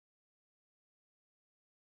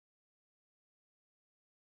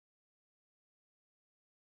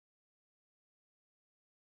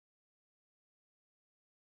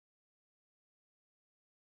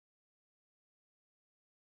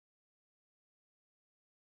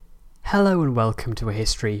Hello and welcome to A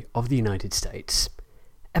History of the United States,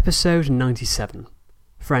 Episode 97,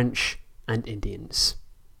 French and Indians.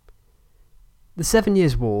 The 7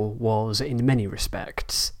 Years' War was, in many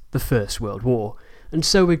respects, the First World War, and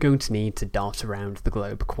so we're going to need to dart around the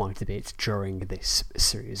globe quite a bit during this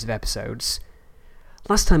series of episodes.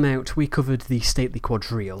 Last time out, we covered the stately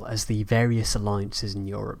quadrille as the various alliances in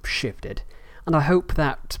Europe shifted, and I hope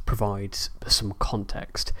that provides some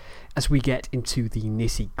context as we get into the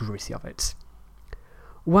nitty-gritty of it.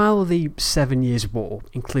 While the 7 Years' War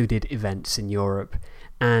included events in Europe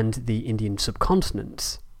and the Indian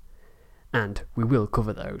subcontinent, and we will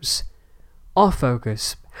cover those, our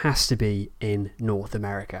focus has to be in North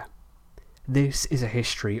America. This is a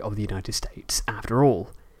history of the United States, after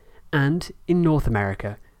all, and in North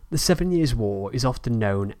America, the 7 Years' War is often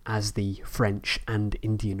known as the French and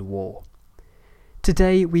Indian War.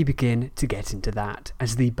 Today we begin to get into that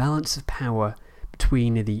as the balance of power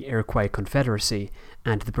between the Iroquois Confederacy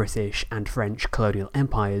and the British and French colonial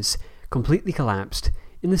empires completely collapsed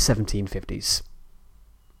in the 1750s.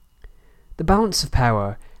 The balance of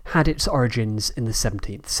power had its origins in the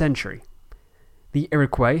 17th century. The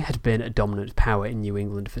Iroquois had been a dominant power in New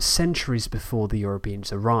England for centuries before the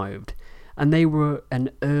Europeans arrived, and they were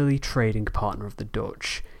an early trading partner of the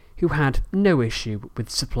Dutch, who had no issue with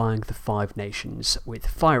supplying the Five Nations with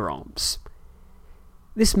firearms.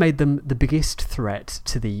 This made them the biggest threat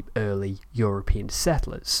to the early European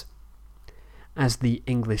settlers. As the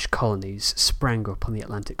English colonies sprang up on the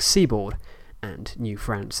Atlantic seaboard, and New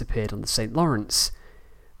France appeared on the St. Lawrence,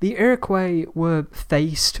 the Iroquois were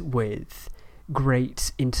faced with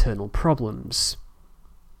great internal problems.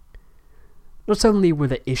 Not only were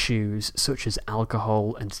there issues such as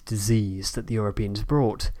alcohol and disease that the Europeans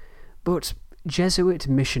brought, but Jesuit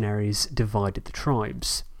missionaries divided the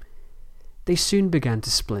tribes. They soon began to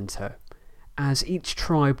splinter, as each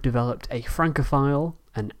tribe developed a Francophile,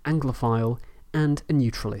 an Anglophile, and a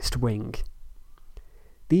neutralist wing.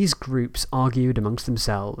 These groups argued amongst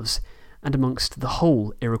themselves and amongst the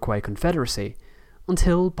whole Iroquois Confederacy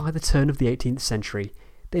until, by the turn of the 18th century,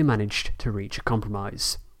 they managed to reach a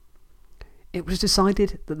compromise. It was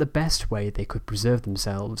decided that the best way they could preserve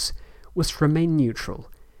themselves was to remain neutral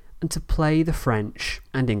and to play the French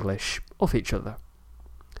and English off each other.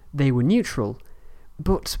 They were neutral,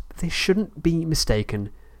 but they shouldn't be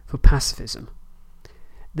mistaken for pacifism.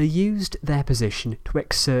 They used their position to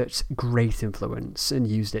exert great influence and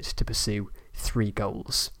used it to pursue three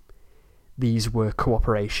goals. These were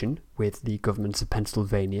cooperation with the governments of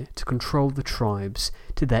Pennsylvania to control the tribes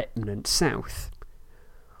to their imminent south,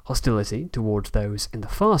 hostility towards those in the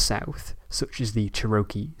far south, such as the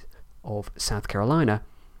Cherokee of South Carolina,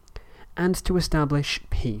 and to establish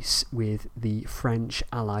peace with the French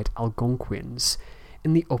allied Algonquians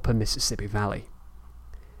in the upper Mississippi Valley.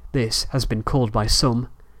 This has been called by some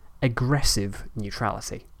aggressive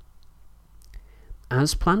neutrality.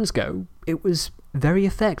 As plans go, it was very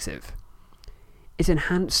effective. It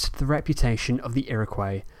enhanced the reputation of the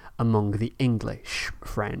Iroquois among the English,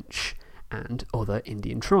 French, and other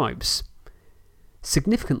Indian tribes.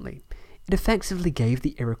 Significantly, it effectively gave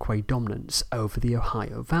the Iroquois dominance over the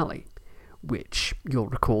Ohio Valley, which you'll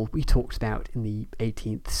recall we talked about in the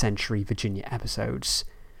 18th century Virginia episodes.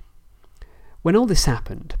 When all this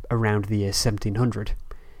happened, around the year 1700,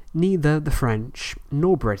 neither the French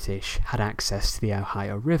nor British had access to the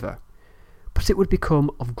Ohio River, but it would become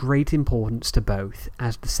of great importance to both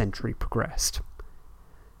as the century progressed.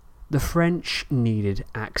 The French needed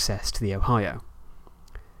access to the Ohio.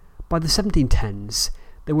 By the 1710s,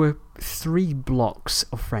 there were 3 blocks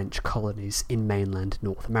of French colonies in mainland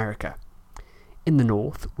North America. In the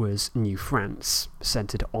north was New France,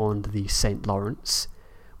 centred on the St. Lawrence,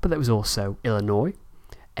 but there was also Illinois,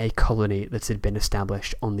 a colony that had been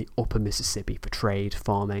established on the upper Mississippi for trade,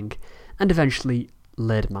 farming, and eventually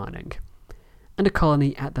lead mining, and a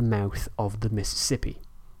colony at the mouth of the Mississippi,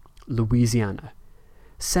 Louisiana,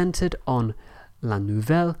 centred on La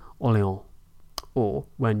Nouvelle-Orléans, or,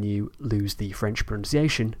 when you lose the French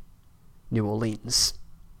pronunciation, New Orleans.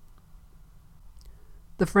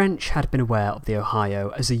 The French had been aware of the Ohio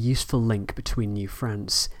as a useful link between New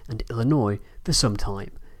France and Illinois for some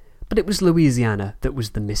time, but it was Louisiana that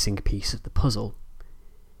was the missing piece of the puzzle.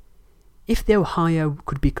 If the Ohio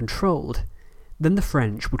could be controlled, then the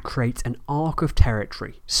French would create an arc of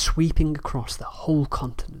territory sweeping across the whole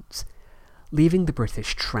continent, leaving the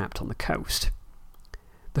British trapped on the coast.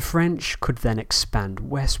 The French could then expand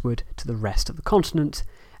westward to the rest of the continent,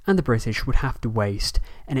 and the British would have to waste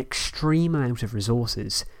an extreme amount of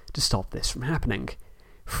resources to stop this from happening,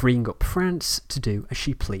 freeing up France to do as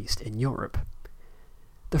she pleased in Europe.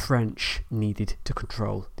 the French needed to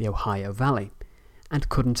control the Ohio Valley, and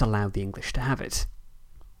couldn't allow the English to have it.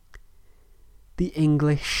 The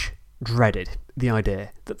English dreaded the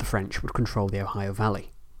idea that the French would control the Ohio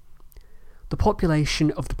Valley. The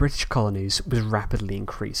population of the British colonies was rapidly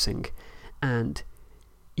increasing, and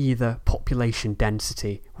either population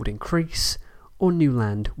density would increase or new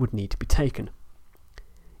land would need to be taken.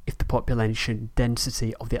 If the population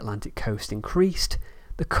density of the Atlantic coast increased,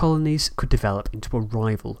 the colonies could develop into a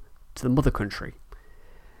rival to the mother country.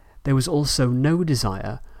 There was also no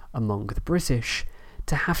desire among the British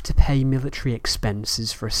to have to pay military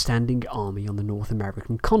expenses for a standing army on the North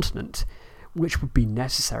American continent, which would be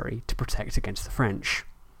necessary to protect against the French.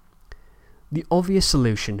 The obvious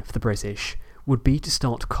solution for the British would be to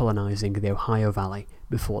start colonising the Ohio Valley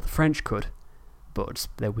before the French could, but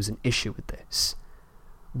there was an issue with this.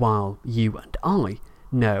 While you and I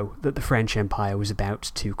know that the French Empire was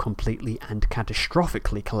about to completely and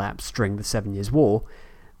catastrophically collapse during the 7 Years' War,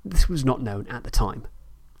 this was not known at the time.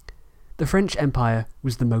 The French Empire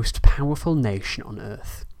was the most powerful nation on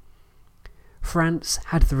earth. France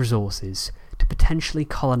had the resources to potentially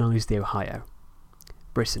colonise the Ohio.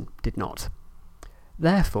 Britain did not.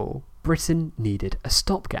 Therefore, Britain needed a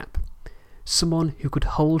stopgap, someone who could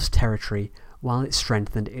hold territory while it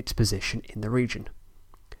strengthened its position in the region.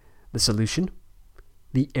 The solution?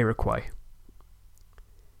 The Iroquois.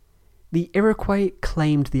 The Iroquois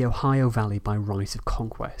claimed the Ohio Valley by right of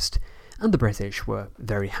conquest, and the British were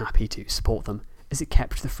very happy to support them as it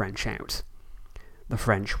kept the French out. The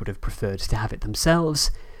French would have preferred to have it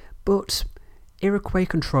themselves, but Iroquois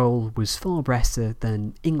control was far better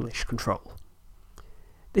than English control.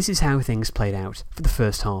 This is how things played out for the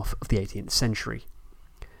first half of the 18th century.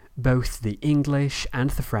 Both the English and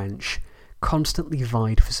the French constantly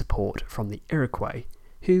vied for support from the Iroquois,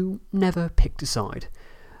 who never picked a side,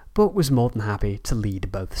 but was more than happy to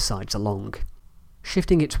lead both sides along,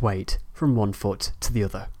 shifting its weight from one foot to the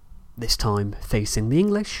other, this time facing the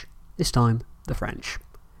English, this time the French.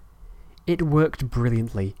 It worked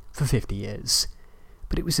brilliantly for 50 years,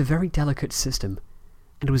 but it was a very delicate system,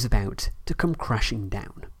 and was about to come crashing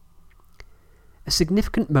down. A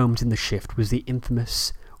significant moment in the shift was the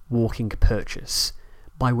infamous Walking Purchase,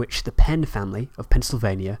 by which the Penn family of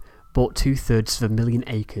Pennsylvania bought 2/3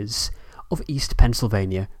 acres of East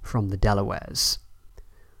Pennsylvania from the Delawares,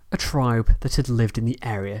 a tribe that had lived in the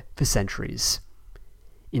area for centuries.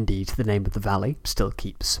 Indeed, the name of the valley still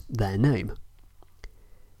keeps their name.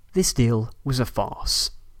 This deal was a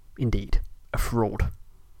farce, indeed, a fraud.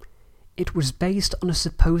 It was based on a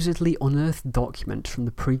supposedly unearthed document from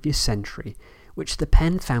the previous century which the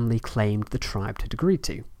Penn family claimed the tribe had agreed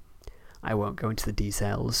to. I won't go into the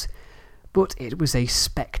details, but it was a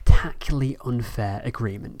spectacularly unfair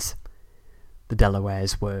agreement. The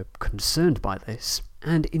Delawares were concerned by this,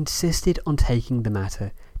 and insisted on taking the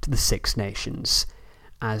matter to the Six Nations,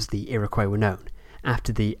 as the Iroquois were known,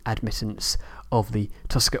 after the admittance of the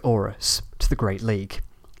Tuscaroras to the Great League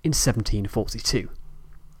in 1742.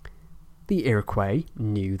 The Iroquois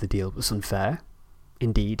knew the deal was unfair.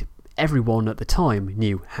 Indeed, everyone at the time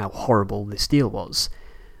knew how horrible this deal was,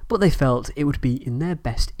 but they felt it would be in their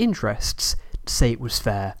best interests to say it was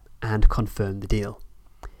fair and confirm the deal.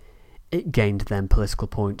 It gained them political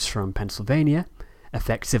points from Pennsylvania,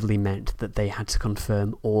 effectively meant that they had to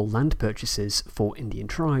confirm all land purchases for Indian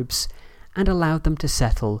tribes, and allowed them to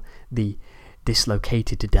settle the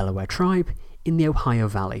dislocated Delaware tribe in the Ohio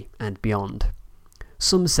Valley and beyond.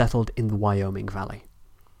 Some settled in the Wyoming Valley.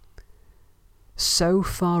 So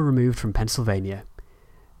far removed from Pennsylvania,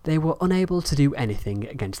 they were unable to do anything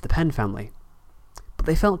against the Penn family, but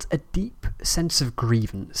they felt a deep sense of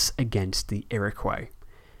grievance against the Iroquois,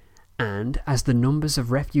 and as the numbers of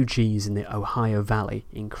refugees in the Ohio Valley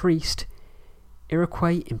increased,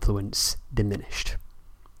 Iroquois influence diminished.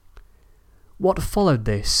 What followed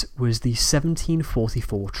this was the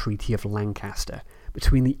 1744 Treaty of Lancaster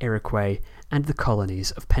between the Iroquois and the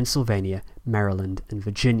colonies of Pennsylvania, Maryland, and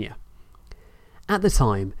Virginia. At the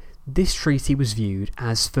time, this treaty was viewed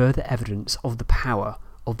as further evidence of the power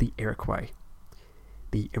of the Iroquois.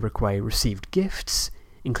 The Iroquois received gifts,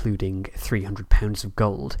 including £300 of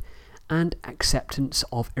gold, and acceptance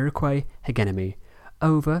of Iroquois hegemony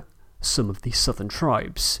over some of the southern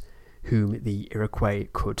tribes, whom the Iroquois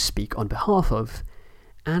could speak on behalf of,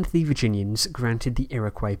 and the Virginians granted the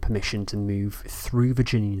Iroquois permission to move through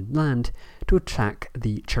Virginian land to attack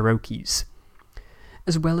the Cherokees,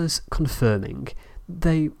 as well as confirming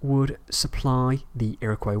they would supply the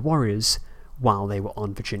Iroquois warriors while they were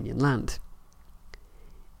on Virginian land.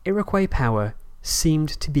 Iroquois power seemed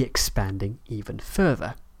to be expanding even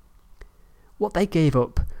further. What they gave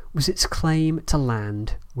up was its claim to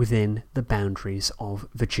land within the boundaries of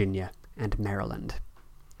Virginia and Maryland.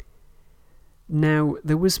 Now,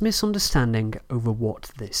 there was misunderstanding over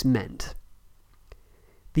what this meant.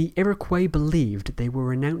 The Iroquois believed they were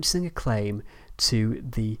renouncing a claim to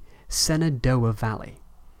the Shenandoah Valley.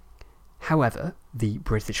 However, the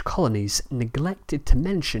British colonies neglected to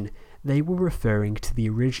mention they were referring to the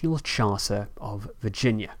original charter of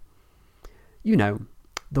Virginia. You know,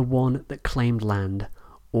 the one that claimed land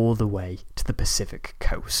all the way to the Pacific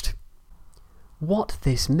coast. What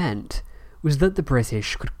this meant was that the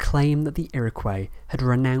British could claim that the Iroquois had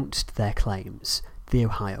renounced their claims to the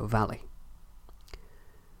Ohio Valley.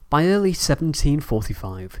 By early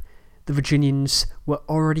 1745, the Virginians were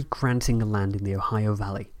already granting land in the Ohio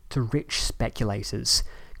Valley to rich speculators,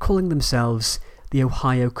 calling themselves the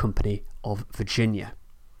Ohio Company of Virginia,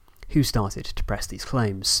 who started to press these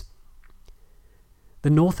claims. The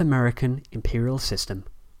North American imperial system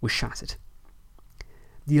was shattered.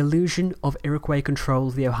 The illusion of Iroquois control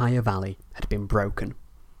of the Ohio Valley had been broken.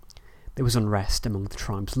 There was unrest among the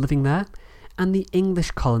tribes living there, and the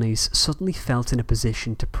English colonies suddenly felt in a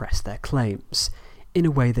position to press their claims, in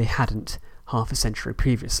a way they hadn't half a century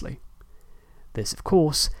previously. This, of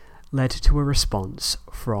course, led to a response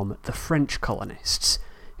from the French colonists,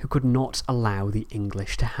 who could not allow the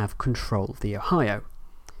English to have control of the Ohio.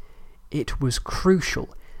 It was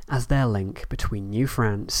crucial as their link between New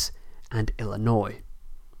France and Illinois.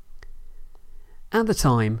 At the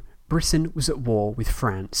time, Britain was at war with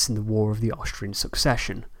France in the War of the Austrian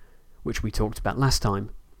Succession, which we talked about last time.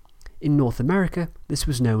 In North America, this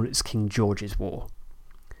was known as King George's War.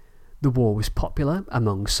 The war was popular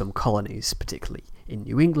among some colonies, particularly in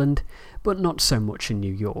New England, but not so much in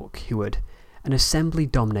New York, who had an assembly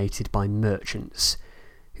dominated by merchants,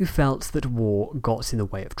 who felt that war got in the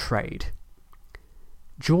way of trade.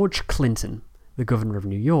 George Clinton, the governor of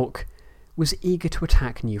New York, was eager to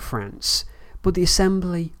attack New France, but the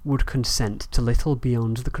assembly would consent to little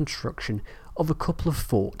beyond the construction of a couple of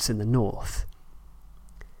forts in the north.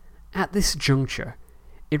 At this juncture,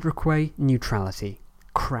 Iroquois neutrality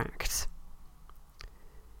cracked.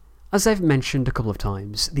 As I've mentioned a couple of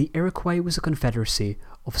times, the Iroquois was a confederacy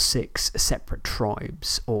of 6 separate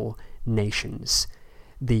tribes, or nations.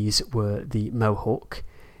 These were the Mohawk,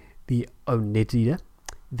 the Oneida,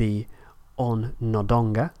 the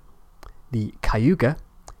Onondaga, the Cayuga,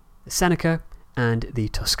 the Seneca, and the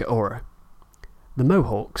Tuscarora. The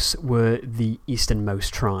Mohawks were the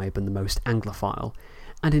easternmost tribe and the most Anglophile,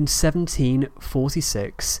 and in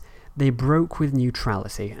 1746 they broke with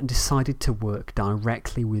neutrality and decided to work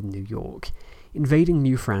directly with New York, invading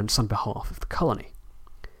New France on behalf of the colony.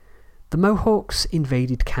 The Mohawks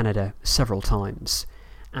invaded Canada several times,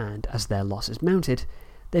 and as their losses mounted,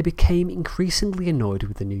 they became increasingly annoyed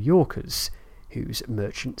with the New Yorkers, whose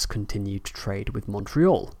merchants continued to trade with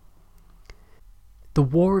Montreal. The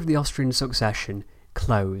War of the Austrian Succession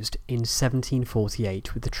closed in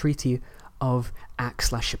 1748 with the Treaty of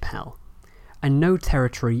Aix-la-Chapelle, and no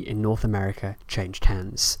territory in North America changed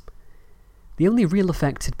hands. The only real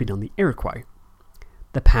effect had been on the Iroquois.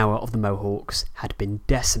 The power of the Mohawks had been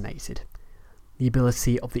decimated. The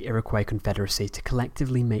ability of the Iroquois Confederacy to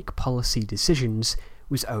collectively make policy decisions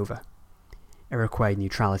was over. Iroquois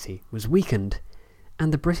neutrality was weakened,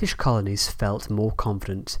 and the British colonies felt more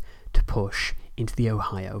confident to push into the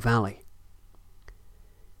Ohio Valley.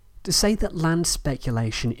 To say that land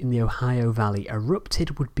speculation in the Ohio Valley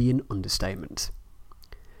erupted would be an understatement.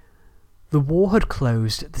 The war had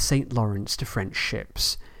closed the St. Lawrence to French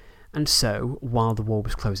ships, and so, while the war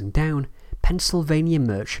was closing down, Pennsylvania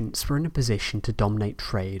merchants were in a position to dominate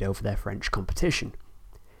trade over their French competition.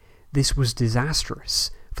 This was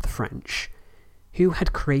disastrous for the French, who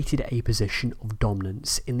had created a position of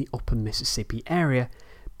dominance in the upper Mississippi area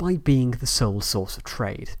by being the sole source of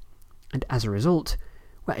trade, and as a result,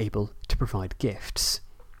 were able to provide gifts.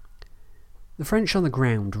 The French on the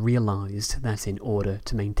ground realised that in order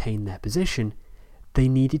to maintain their position, they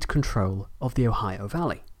needed control of the Ohio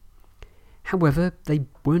Valley. However, they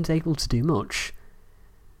weren't able to do much.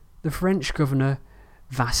 The French governor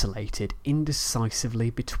vacillated indecisively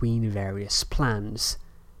between various plans,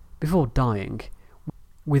 before dying,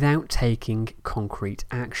 without taking concrete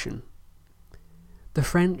action. The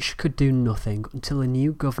French could do nothing until a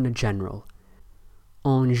new Governor-General,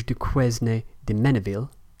 Ange de Quesnay de Menneville,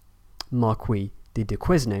 Marquis de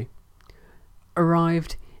Quesnay,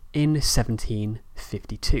 arrived in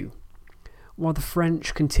 1752, while the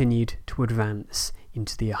French continued to advance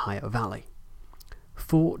into the Ohio Valley.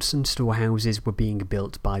 Forts and storehouses were being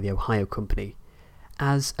built by the Ohio Company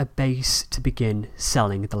as a base to begin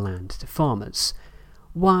selling the land to farmers,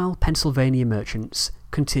 while Pennsylvania merchants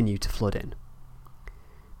continued to flood in.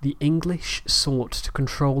 The English sought to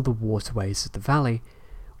control the waterways of the valley,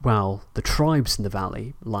 while the tribes in the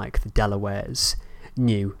valley, like the Delawares,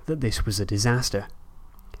 knew that this was a disaster.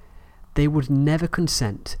 They would never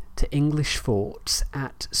consent to English forts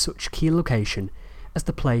at such key location as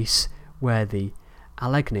the place where the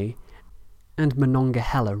Allegheny and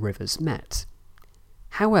Monongahela rivers met.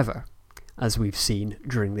 However, as we've seen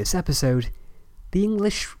during this episode, the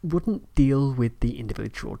English wouldn't deal with the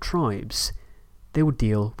individual tribes. They would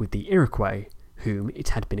deal with the Iroquois, whom it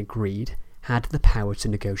had been agreed had the power to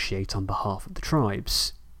negotiate on behalf of the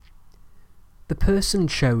tribes. The person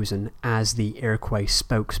chosen as the Iroquois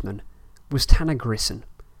spokesman was Tanagrisson,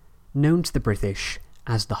 known to the British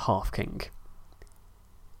as the Half-King.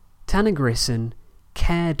 Tanagrisson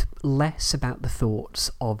cared less about the thoughts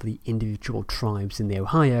of the individual tribes in the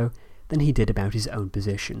Ohio than he did about his own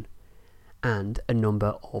position, and a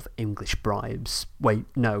number of English bribes. Wait,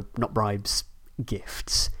 no, not bribes,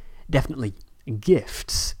 gifts. Definitely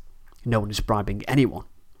gifts. No one is bribing anyone.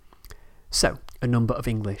 So, a number of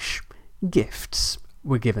English gifts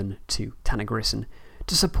were given to Tanagrisson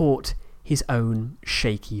to support his own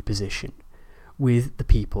shaky position with the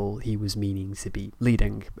people he was meaning to be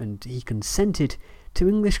leading, and he consented to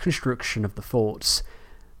English construction of the forts,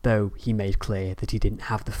 though he made clear that he didn't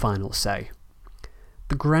have the final say.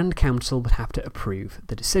 The Grand Council would have to approve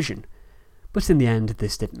the decision, but in the end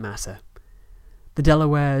this didn't matter. The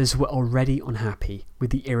Delawares were already unhappy with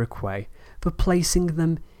the Iroquois for placing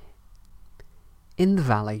them in the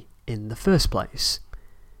valley in the first place,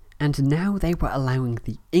 and now they were allowing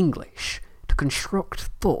the English to construct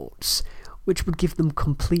forts which would give them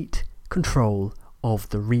complete control of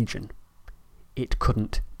the region. It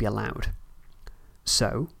couldn't be allowed.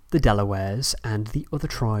 So the Delawares and the other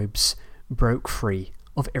tribes broke free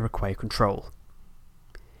of Iroquois control.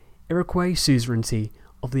 Iroquois suzerainty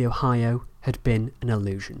of the Ohio had been an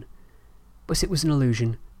illusion, but it was an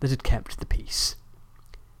illusion that had kept the peace.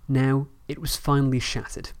 Now it was finally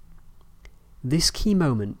shattered. This key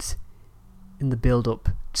moment in the build-up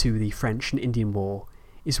to the French and Indian War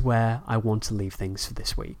is where I want to leave things for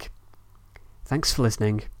this week. Thanks for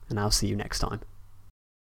listening, and I'll see you next time.